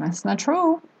children. That's not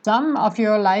true. Some of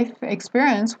your life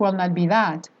experience will not be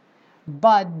that.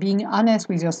 But being honest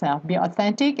with yourself, be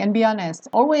authentic and be honest.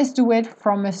 Always do it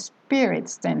from a spirit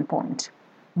standpoint,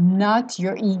 not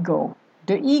your ego.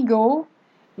 The ego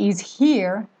is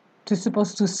here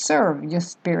supposed to serve your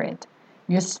spirit.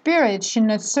 Your spirit should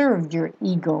not serve your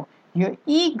ego. Your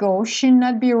ego should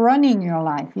not be running your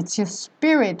life. It's your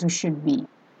spirit who should be.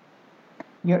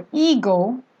 Your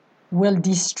ego will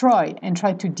destroy and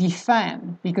try to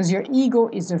defend because your ego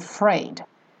is afraid.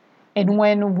 And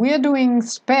when we're doing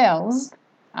spells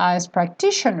as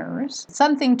practitioners,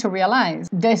 something to realize,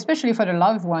 especially for the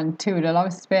loved one too, the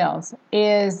love spells,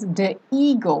 is the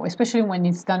ego, especially when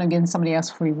it's done against somebody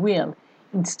else's free will.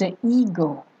 It's the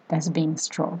ego that's being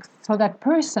stroked. So that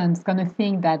person's going to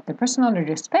think that the person under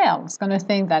the spell is going to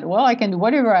think that, well, I can do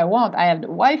whatever I want. I have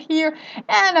the wife here,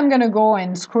 and I'm going to go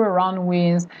and screw around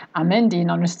with Amandine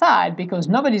on the side because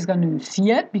nobody's going to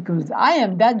see it because I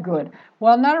am that good.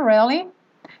 Well, not really.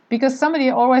 Because somebody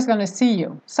is always going to see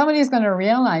you. Somebody is going to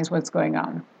realize what's going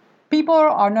on. People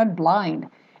are not blind.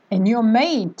 And your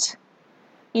mate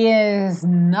is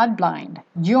not blind.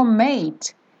 Your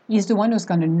mate is the one who's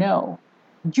going to know.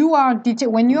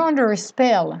 When you're under a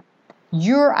spell,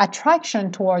 your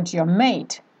attraction towards your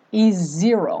mate is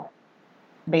zero,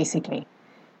 basically.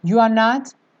 You are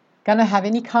not going to have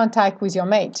any contact with your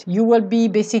mate. You will be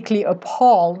basically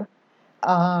appalled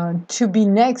to be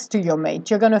next to your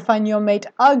mate. You're going to find your mate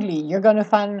ugly. You're going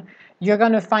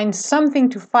to find something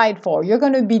to fight for. You're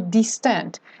going to be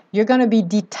distant. You're going to be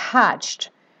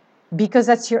detached because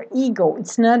that's your ego.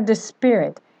 It's not the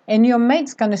spirit. And your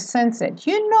mate's going to sense it.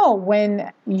 You know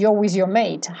when you're with your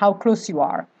mate how close you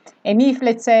are. And if,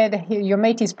 let's say, your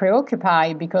mate is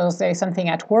preoccupied because there's something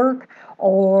at work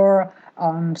or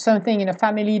something in a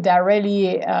family that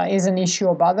really is an issue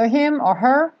or bother him or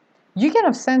her, you kind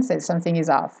of sense it, something is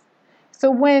off.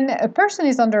 So when a person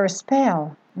is under a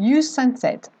spell, you sense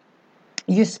it.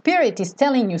 Your spirit is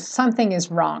telling you something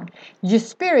is wrong. Your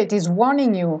spirit is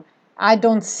warning you, I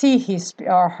don't see his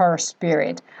or her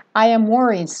spirit. I am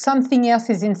worried. Something else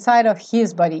is inside of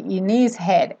his body, in his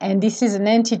head, and this is an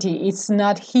entity. It's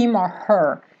not him or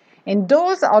her. And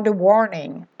those are the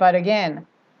warning. But again,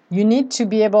 you need to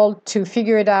be able to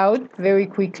figure it out very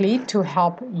quickly to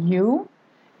help you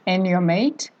and your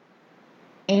mate.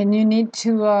 And you need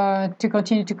to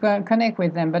continue to connect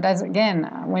with them. But as again,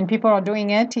 when people are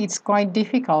doing it, it's quite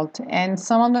difficult, and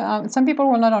some people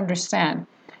will not understand.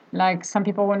 Like some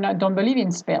people don't believe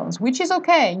in spells, which is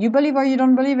okay. You believe or you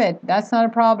don't believe it. That's not a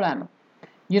problem.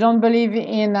 You don't believe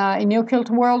in the occult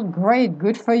world? Great,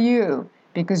 good for you.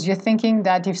 Because you're thinking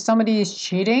that if somebody is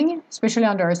cheating, especially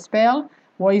under a spell,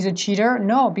 well, he's a cheater.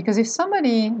 No, because if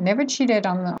somebody never cheated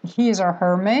on his or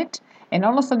her mate, and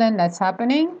all of a sudden that's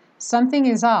happening, something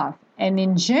is off. And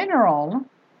in general,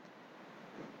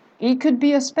 it could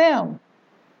be a spell.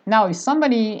 Now, if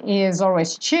somebody is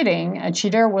always cheating, a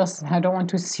cheater will, I don't want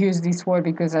to use this word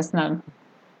because that's not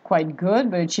quite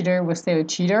good, but a cheater will stay a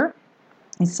cheater.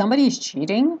 If somebody is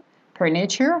cheating per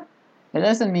nature, that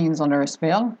doesn't mean it's under a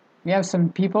spell. You have some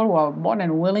people who are more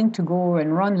than willing to go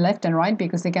and run left and right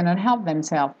because they cannot help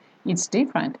themselves. It's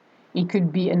different. It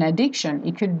could be an addiction.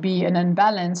 It could be an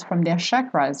imbalance from their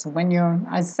chakras. When you're,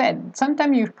 as I said,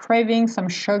 sometimes you're craving some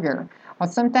sugar, or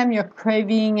sometimes you're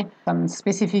craving some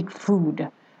specific food.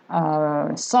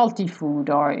 salty food,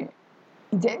 or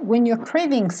when you're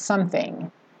craving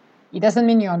something, it doesn't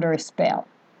mean you're under a spell.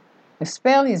 A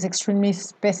spell is extremely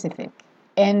specific.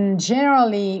 And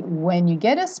generally, when you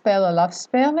get a spell, a love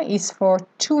spell is for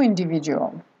two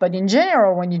individuals. But in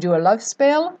general, when you do a love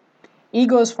spell, it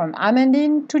goes from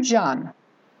Amandine to John.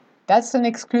 That's an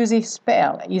exclusive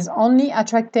spell. He's only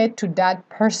attracted to that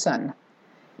person.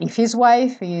 If his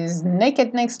wife is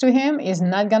naked next to him, he's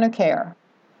not going to care.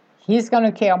 He's going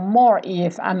to care more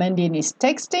if Amandine is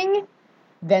texting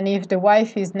than if the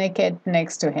wife is naked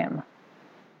next to him.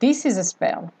 This is a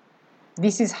spell.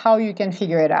 This is how you can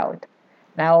figure it out.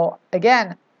 Now,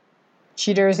 again,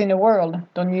 cheaters in the world,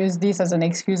 don't use this as an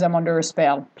excuse, I'm under a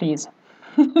spell, please.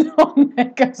 Don't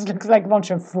make us look like a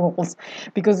bunch of fools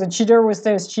because the cheater will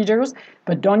stay as cheaters,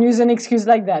 but don't use an excuse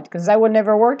like that because that would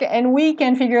never work. And we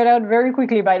can figure it out very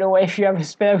quickly, by the way, if you have a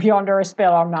spell, if you're under a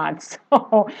spell or not.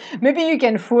 So maybe you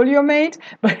can fool your mate,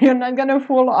 but you're not going to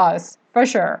fool us, for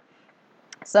sure.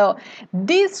 So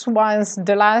this was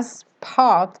the last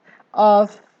part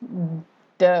of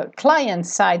the client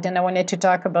side, and I wanted to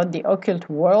talk about the occult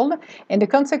world and the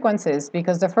consequences,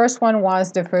 because the first one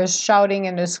was the first shouting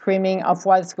and the screaming of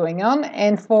what's going on.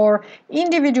 And for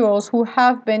individuals who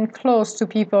have been close to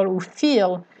people who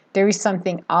feel there is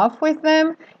something off with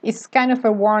them, it's kind of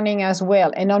a warning as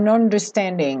well and an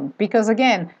understanding, because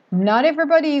again, not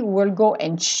everybody will go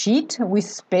and cheat with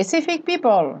specific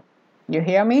people. You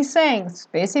hear me saying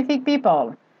specific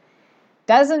people.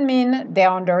 Doesn't mean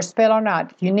they're under a spell or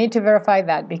not. You need to verify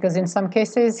that, because in some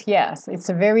cases, yes, it's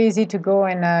very easy to go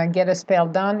and get a spell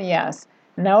done, yes.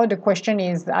 Now the question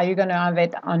is, are you going to have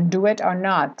it undo it or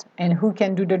not? And who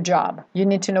can do the job? You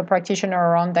need to know a practitioner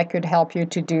around that could help you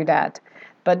to do that.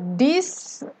 But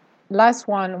this last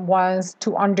one was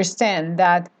to understand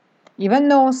that even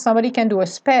though somebody can do a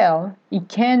spell, it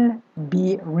can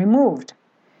be removed.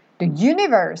 The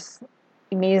universe,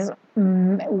 in his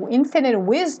infinite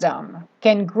wisdom,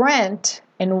 can grant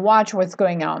and watch what's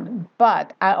going on.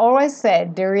 But I always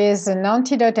said there is an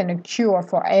antidote and a cure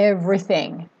for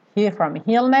everything. Here, from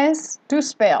illness to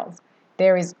spells,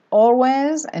 there is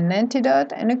always an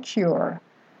antidote and a cure.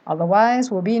 Otherwise,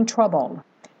 we'll be in trouble.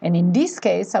 And in this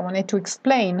case, I wanted to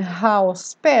explain how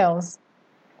spells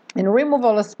and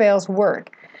removal of spells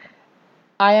work.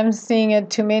 I am seeing it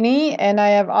too many, and I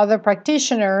have other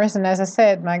practitioners. And as I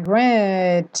said, my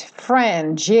great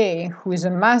friend Jay, who is a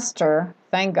master,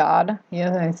 thank God,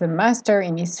 he's a master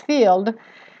in his field,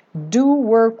 do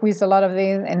work with a lot of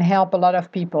these and help a lot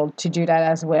of people to do that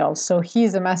as well. So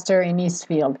he's a master in his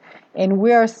field, and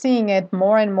we are seeing it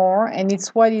more and more, and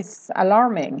it's what is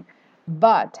alarming.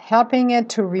 But helping it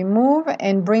to remove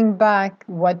and bring back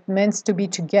what meant to be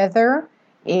together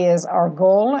is our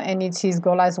goal, and it's his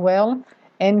goal as well.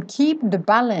 And keep the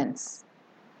balance.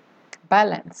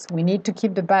 Balance. We need to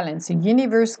keep the balance. The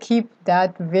universe keep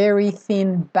that very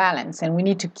thin balance, and we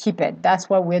need to keep it. That's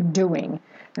what we're doing.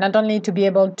 Not only to be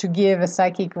able to give a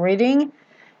psychic reading,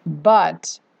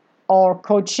 but or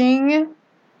coaching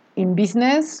in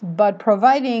business, but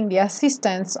providing the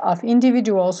assistance of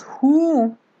individuals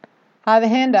who have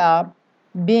end up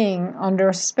being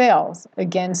under spells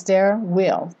against their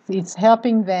will. It's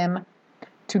helping them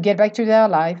to get back to their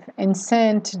life and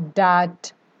send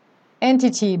that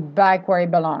entity back where it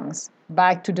belongs,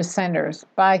 back to the senders,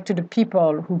 back to the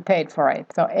people who paid for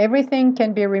it. So everything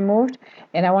can be removed,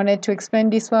 and I wanted to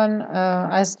explain this one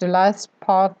as the last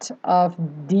part of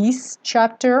this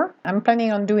chapter. I'm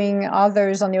planning on doing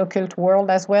others on the occult world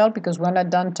as well, because we're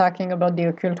not done talking about the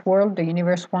occult world. The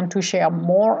universe wants to share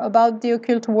more about the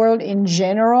occult world in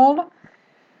general,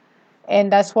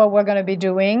 and that's what we're going to be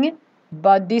doing.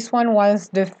 But this one was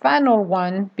the final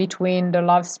one between the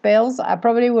love spells. I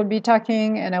probably will be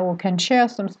talking, and I can share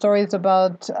some stories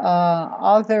about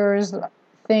others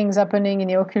things happening in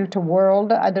the occult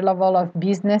world at the level of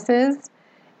businesses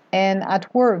and at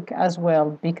work as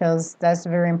well, because that's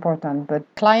very important. But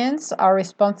clients are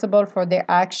responsible for their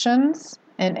actions,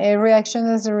 and every action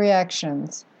has a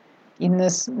reactions. In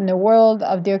the world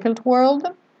of the occult world,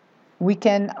 we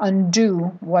can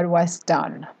undo what was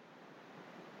done.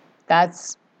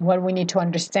 That's what we need to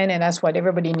understand, and that's what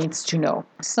everybody needs to know.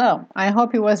 So I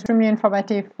hope it was extremely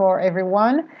informative for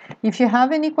everyone. If you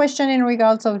have any question in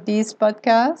regards of this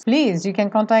podcast, please, you can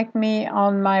contact me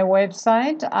on my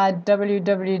website at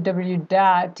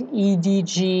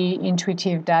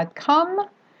www.edgintuitive.com,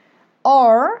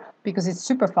 or, because it's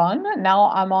super fun,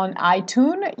 now I'm on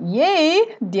iTunes.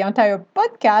 Yay! The entire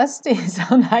podcast is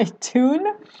on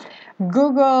iTunes,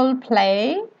 Google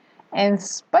Play, and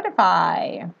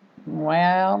Spotify.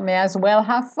 Well, may as well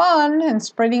have fun and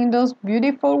spreading those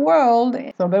beautiful world.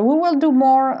 So, but we will do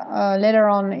more later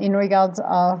on in regards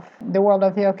of the world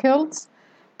of the occult,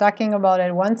 talking about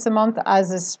it once a month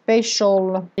as a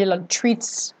special little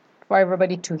treats for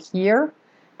everybody to hear.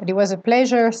 But it was a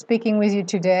pleasure speaking with you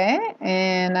today,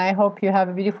 and I hope you have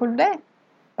a beautiful day.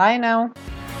 Bye now.